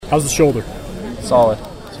How's the shoulder? Solid.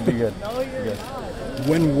 Should be good.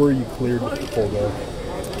 When were you cleared with the full go?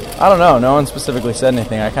 I don't know. No one specifically said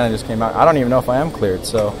anything. I kind of just came out. I don't even know if I am cleared.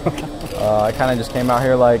 So I kind of just came out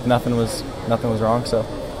here like nothing was wrong. So,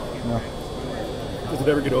 no. Does it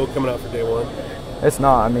ever get old coming out for day one? It's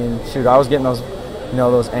not. I mean, shoot, I was getting those,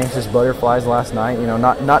 those anxious butterflies last night.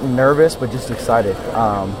 Not nervous, but just excited.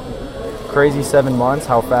 Crazy 7 months,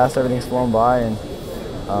 how fast everything's flown by, and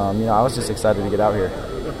I was just excited to get out here.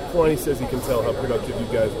 Kalani says he can tell how productive you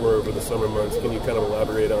guys were over the summer months. Can you kind of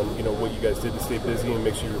elaborate on what you guys did to stay busy and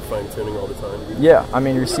make sure you're fine-tuning all the time? Yeah, I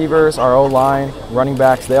mean, receivers, our O-line, running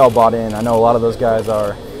backs, they all bought in. I know a lot of those guys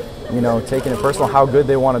are, taking it personal, how good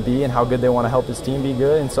they want to be and how good they want to help this team be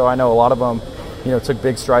good. And so I know a lot of them, took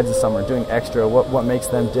big strides this summer, doing extra, what makes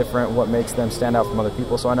them different, what makes them stand out from other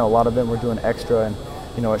people. So I know a lot of them were doing extra, and,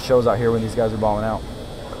 it shows out here when these guys are balling out.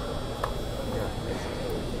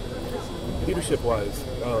 Leadership-wise,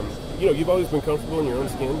 you've always been comfortable in your own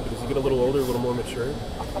skin, but as you get a little older, a little more mature,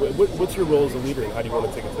 what's your role as a leader, and how do you want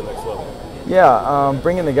to take it to the next level? Yeah,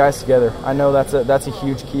 bringing the guys together. I know that's a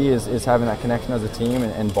huge key is having that connection as a team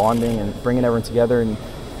and bonding and bringing everyone together. And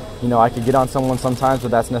I could get on someone sometimes,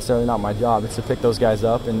 but that's necessarily not my job. It's to pick those guys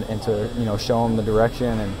up and to show them the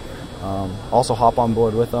direction and also hop on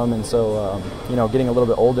board with them. And so getting a little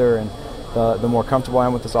bit older and the more comfortable I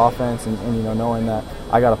am with this offense and knowing that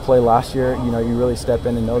I got to play last year, you really step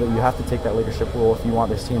in and know that you have to take that leadership role if you want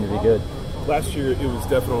this team to be good. Last year, it was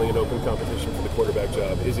definitely an open competition for the quarterback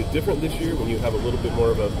job. Is it different this year when you have a little bit more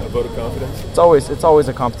of a vote of confidence? It's always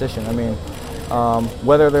a competition. I mean,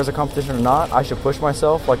 whether there's a competition or not, I should push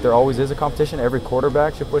myself like there always is a competition. Every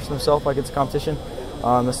quarterback should push themselves like it's a competition.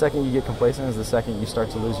 The second you get complacent is the second you start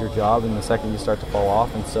to lose your job and the second you start to fall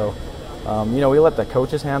off. And so, we let the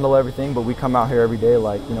coaches handle everything, but we come out here every day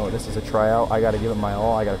like, this is a tryout. I got to give it my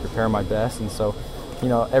all. I got to prepare my best. And so, I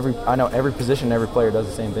know every position, every player does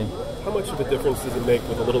the same thing. How much of a difference does it make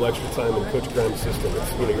with a little extra time in Coach Grimes' system?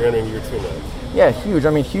 It's, you're entering year 2 now. Yeah, huge. I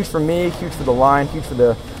mean, huge for me, huge for the line, huge for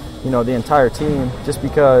the, the entire team. Just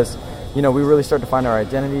because, we really start to find our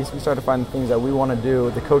identities. We start to find the things that we want to do.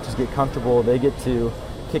 The coaches get comfortable. They get to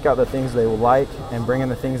kick out the things they like and bring in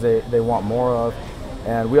the things they want more of.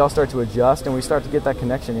 And we all start to adjust, and we start to get that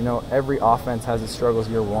connection. Every offense has its struggles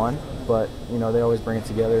year one, but, they always bring it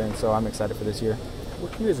together. And so I'm excited for this year.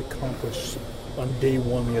 What can you guys accomplish on day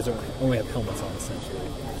one when you guys only have helmets on, essentially?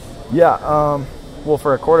 Yeah, well,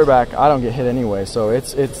 for a quarterback, I don't get hit anyway, so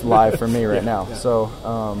it's live for me right now. So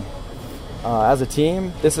as a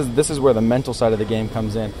team, this is where the mental side of the game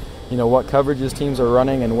comes in. What coverages teams are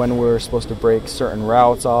running and when we're supposed to break certain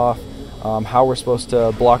routes off, how we're supposed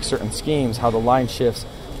to block certain schemes, how the line shifts.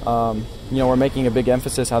 We're making a big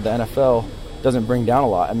emphasis how the NFL doesn't bring down a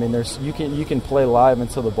lot. I mean, you can play live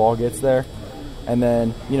until the ball gets there. And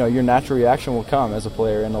then, your natural reaction will come as a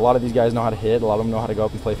player. And a lot of these guys know how to hit. A lot of them know how to go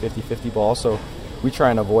up and play 50-50 ball. So we try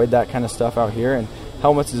and avoid that kind of stuff out here. And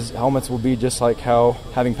helmets will be just like how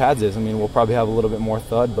having pads is. I mean, we'll probably have a little bit more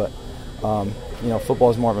thud. But, football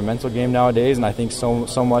is more of a mental game nowadays. And I think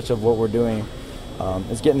so much of what we're doing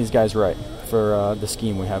is getting these guys right for the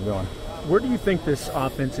scheme we have going. Where do you think this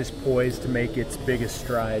offense is poised to make its biggest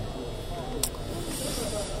stride?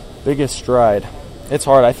 Biggest stride. It's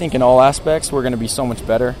hard. I think in all aspects we're going to be so much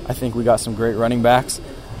better. I think we got some great running backs.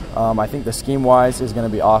 I think the scheme-wise is going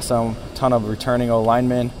to be awesome. Ton of returning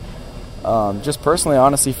O-linemen. Just personally, I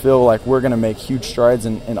honestly feel like we're going to make huge strides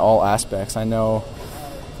in all aspects. I know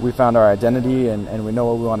we found our identity and we know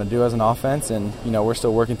what we want to do as an offense. And, we're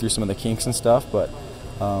still working through some of the kinks and stuff. But,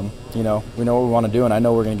 we know what we want to do, and I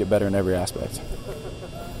know we're going to get better in every aspect.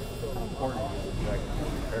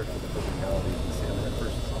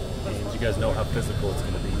 You guys know how physical it's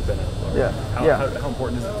going to be. You've been out there. How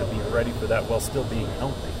important is it to be ready for that while still being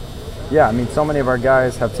healthy? Yeah, I mean, so many of our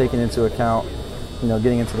guys have taken into account,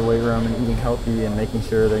 getting into the weight room and eating healthy and making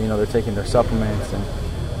sure that, they're taking their supplements.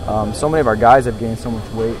 And so many of our guys have gained so much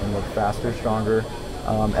weight and look faster, stronger,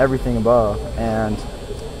 everything above. And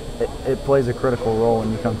it plays a critical role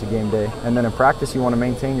when you come to game day. And then in practice, you want to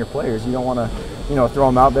maintain your players. You don't want to, throw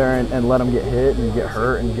them out there and let them get hit and get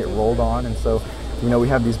hurt and get rolled on. And so, we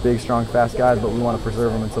have these big, strong, fast guys, but we want to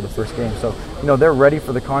preserve them until the first game. So, they're ready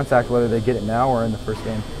for the contact, whether they get it now or in the first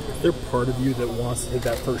game. Is there part of you that wants to take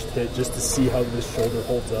that first hit just to see how this shoulder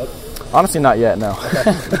holds up? Honestly, not yet, no.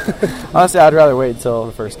 Honestly, I'd rather wait until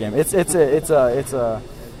the first game. It's a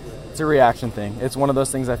reaction thing. It's one of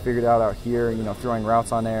those things I figured out here, throwing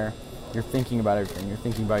routes on air. You're thinking about everything. You're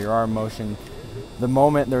thinking about your arm motion. The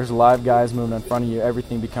moment there's live guys moving in front of you,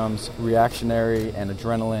 everything becomes reactionary and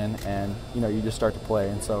adrenaline, and you just start to play.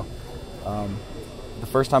 And so the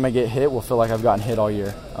first time I get hit will feel like I've gotten hit all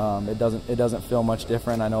year. It doesn't feel much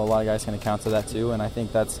different. I know a lot of guys can account to that too, and I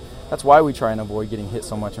think that's why we try and avoid getting hit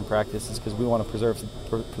so much in practice, is because we want to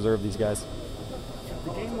preserve these guys.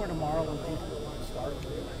 The game where tomorrow when people start?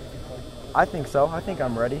 I think so. I think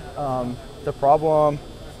I'm ready. The problem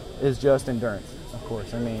is just endurance, of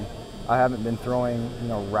course. I mean, I haven't been throwing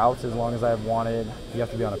routes as long as I've wanted. You have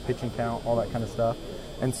to be on a pitching count, all that kind of stuff.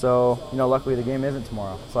 And so, luckily the game isn't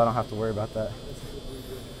tomorrow, so I don't have to worry about that.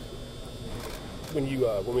 When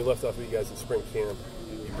we left off with you guys in spring camp,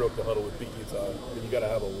 you broke the huddle with beat Utah, but you got to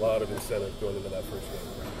have a lot of incentive going into that first game.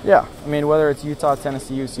 Yeah, I mean, whether it's Utah,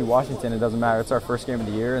 Tennessee, UC, Washington, it doesn't matter. It's our first game of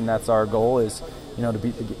the year, and that's our goal, is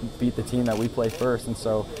to beat the team that we play first. And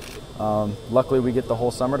so, luckily, we get the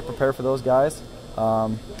whole summer to prepare for those guys.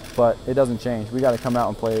 But it doesn't change. We got to come out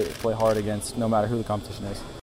and play hard against no matter who the competition is.